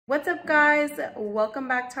What's up guys, welcome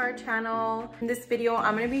back to our channel. In this video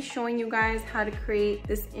I'm going to be showing you guys how to create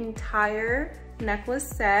this entire necklace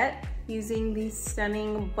set using these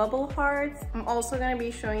stunning bubble hearts. I'm also going to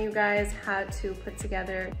be showing you guys how to put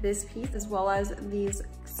together this piece as well as these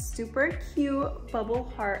super cute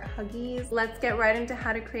bubble heart huggies. Let's get right into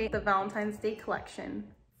how to create the Valentine's Day collection.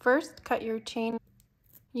 First, cut your chain.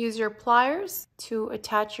 Use your pliers to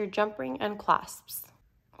attach your jump ring and clasps.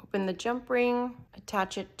 Open the jump ring,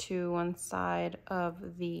 attach it to one side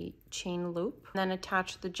of the chain loop, then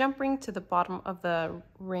attach the jump ring to the bottom of the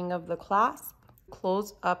ring of the clasp.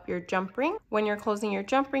 Close up your jump ring. When you're closing your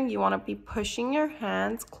jump ring, you want to be pushing your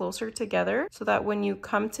hands closer together so that when you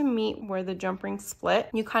come to meet where the jump ring split,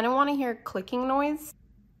 you kind of want to hear a clicking noise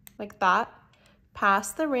like that.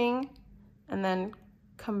 Pass the ring and then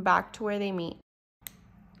come back to where they meet.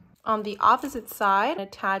 On the opposite side,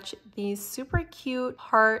 attach these super cute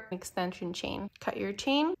heart extension chain. Cut your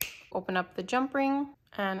chain, open up the jump ring,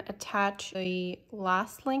 and attach the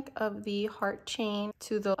last link of the heart chain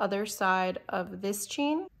to the other side of this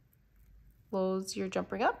chain. Close your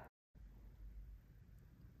jump ring up.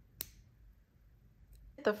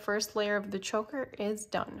 The first layer of the choker is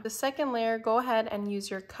done. The second layer, go ahead and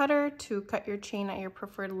use your cutter to cut your chain at your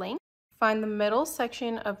preferred length. Find the middle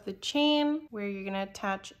section of the chain where you're going to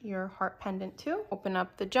attach your heart pendant to. Open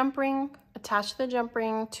up the jump ring, attach the jump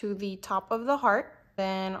ring to the top of the heart,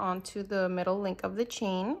 then onto the middle link of the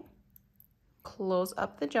chain. Close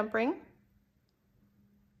up the jump ring.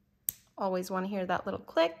 Always want to hear that little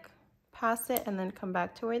click. Pass it and then come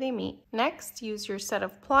back to where they meet. Next, use your set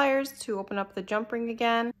of pliers to open up the jump ring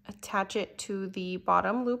again. Attach it to the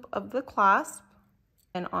bottom loop of the clasp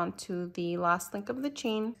and onto the last link of the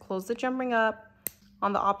chain. Close the jump ring up.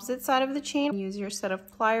 On the opposite side of the chain, use your set of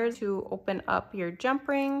pliers to open up your jump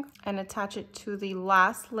ring and attach it to the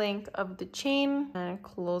last link of the chain and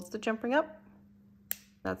close the jump ring up.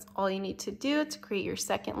 That's all you need to do to create your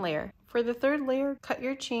second layer. For the third layer, cut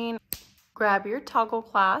your chain, grab your toggle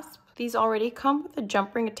clasp. These already come with a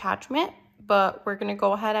jump ring attachment, but we're gonna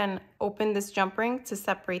go ahead and open this jump ring to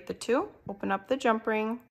separate the two. Open up the jump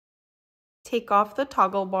ring. Take off the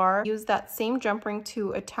toggle bar. Use that same jump ring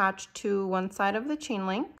to attach to one side of the chain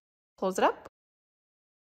link. Close it up.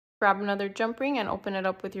 Grab another jump ring and open it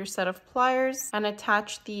up with your set of pliers and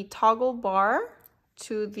attach the toggle bar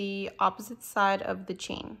to the opposite side of the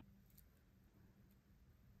chain.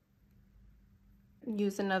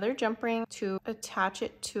 Use another jump ring to attach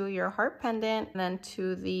it to your heart pendant and then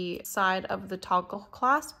to the side of the toggle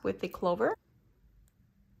clasp with a clover.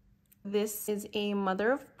 This is a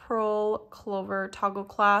mother of pearl clover toggle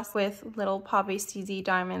clasp with little pave CZ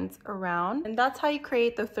diamonds around. And that's how you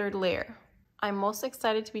create the third layer. I'm most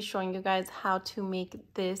excited to be showing you guys how to make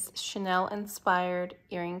this Chanel inspired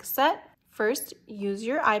earring set. First, use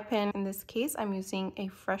your eye pin. In this case, I'm using a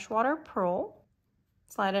freshwater pearl.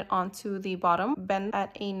 Slide it onto the bottom, bend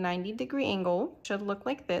at a 90-degree angle. Should look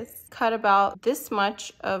like this. Cut about this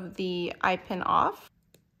much of the eye pin off.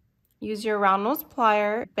 Use your round nose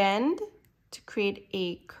plier, bend to create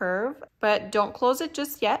a curve, but don't close it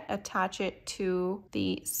just yet. Attach it to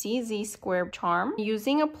the CZ square charm.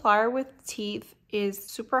 Using a plier with teeth is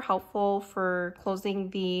super helpful for closing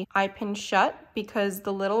the eye pin shut because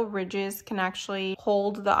the little ridges can actually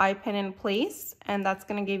hold the eye pin in place, and that's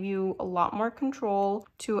going to give you a lot more control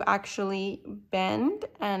to actually bend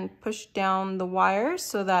and push down the wire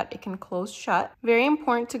so that it can close shut. Very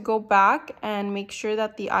important to go back and make sure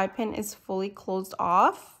that the eye pin is fully closed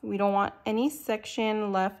off. We don't want any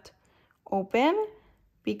section left open,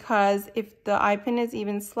 because if the eye pin is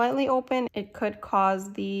even slightly open, it could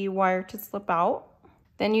cause the wire to slip out.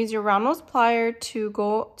 Then use your round nose plier to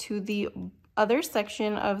go to the other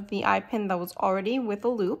section of the eye pin that was already with a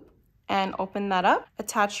loop and open that up.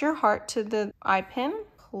 Attach your heart to the eye pin,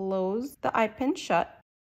 close the eye pin shut.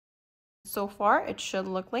 So far, it should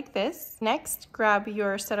look like this. Next, grab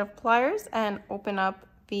your set of pliers and open up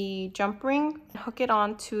the jump ring, hook it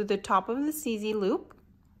onto the top of the CZ loop,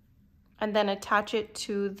 and then attach it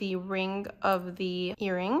to the ring of the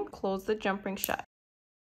earring. Close the jump ring shut.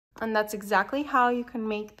 And that's exactly how you can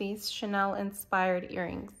make these Chanel inspired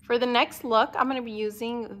earrings. For the next look, I'm going to be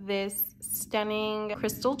using this stunning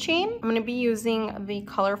crystal chain. I'm going to be using the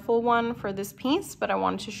colorful one for this piece, but I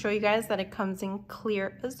wanted to show you guys that it comes in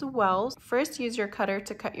clear as well. First, use your cutter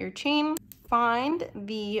to cut your chain. Find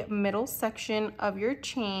the middle section of your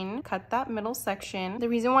chain, cut that middle section. The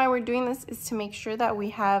reason why we're doing this is to make sure that we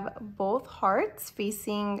have both hearts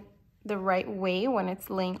facing the right way when it's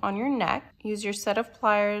laying on your neck. Use your set of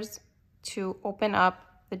pliers to open up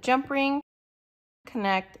the jump ring.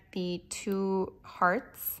 Connect the two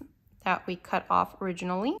hearts that we cut off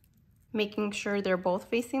originally, making sure they're both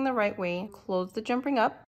facing the right way. Close the jump ring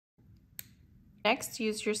up. Next,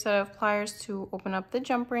 use your set of pliers to open up the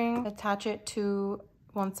jump ring, attach it to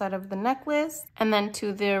one side of the necklace, and then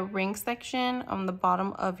to the ring section on the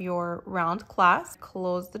bottom of your round clasp.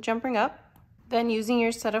 Close the jump ring up. Then using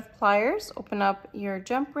your set of pliers, open up your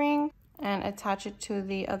jump ring and attach it to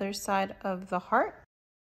the other side of the heart.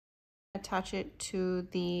 Attach it to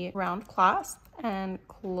the round clasp and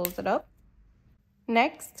close it up.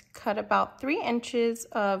 Next, cut about 3 inches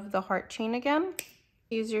of the heart chain again.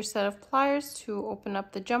 Use your set of pliers to open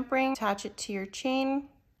up the jump ring, attach it to your chain,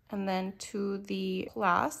 and then to the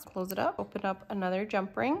clasp. Close it up. Open up another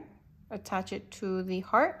jump ring, attach it to the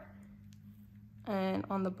heart, and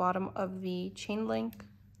on the bottom of the chain link.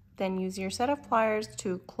 Then use your set of pliers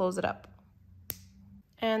to close it up.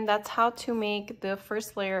 And that's how to make the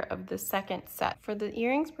first layer of the second set. For the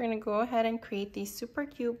earrings, we're gonna go ahead and create these super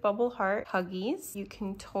cute bubble heart huggies. You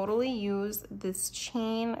can totally use this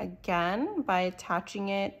chain again by attaching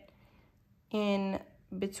it in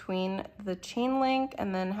between the chain link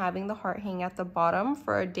and then having the heart hang at the bottom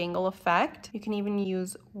for a dangle effect. You can even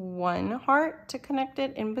use one heart to connect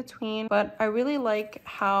it in between, but I really like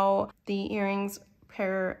how the earrings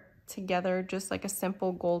pair together just like a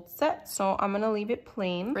simple gold set, so I'm gonna leave it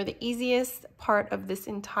plain. For the easiest part of this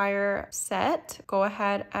entire set, go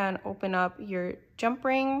ahead and open up your jump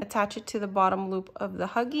ring, attach it to the bottom loop of the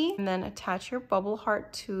huggy, and then attach your bubble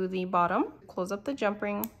heart to the bottom. Close up the jump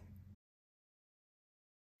ring.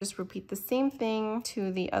 Just repeat the same thing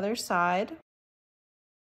to the other side.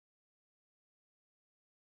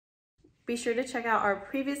 Be sure to check out our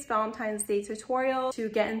previous Valentine's Day tutorial to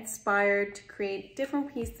get inspired to create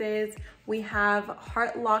different pieces. We have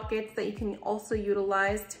heart lockets that you can also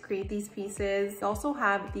utilize to create these pieces. We also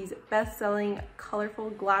have these best-selling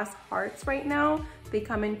colorful glass hearts right now. They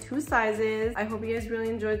come in 2 sizes. I hope you guys really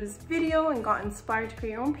enjoyed this video and got inspired to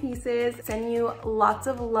create your own pieces. Send you lots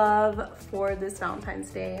of love for this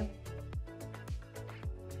Valentine's Day.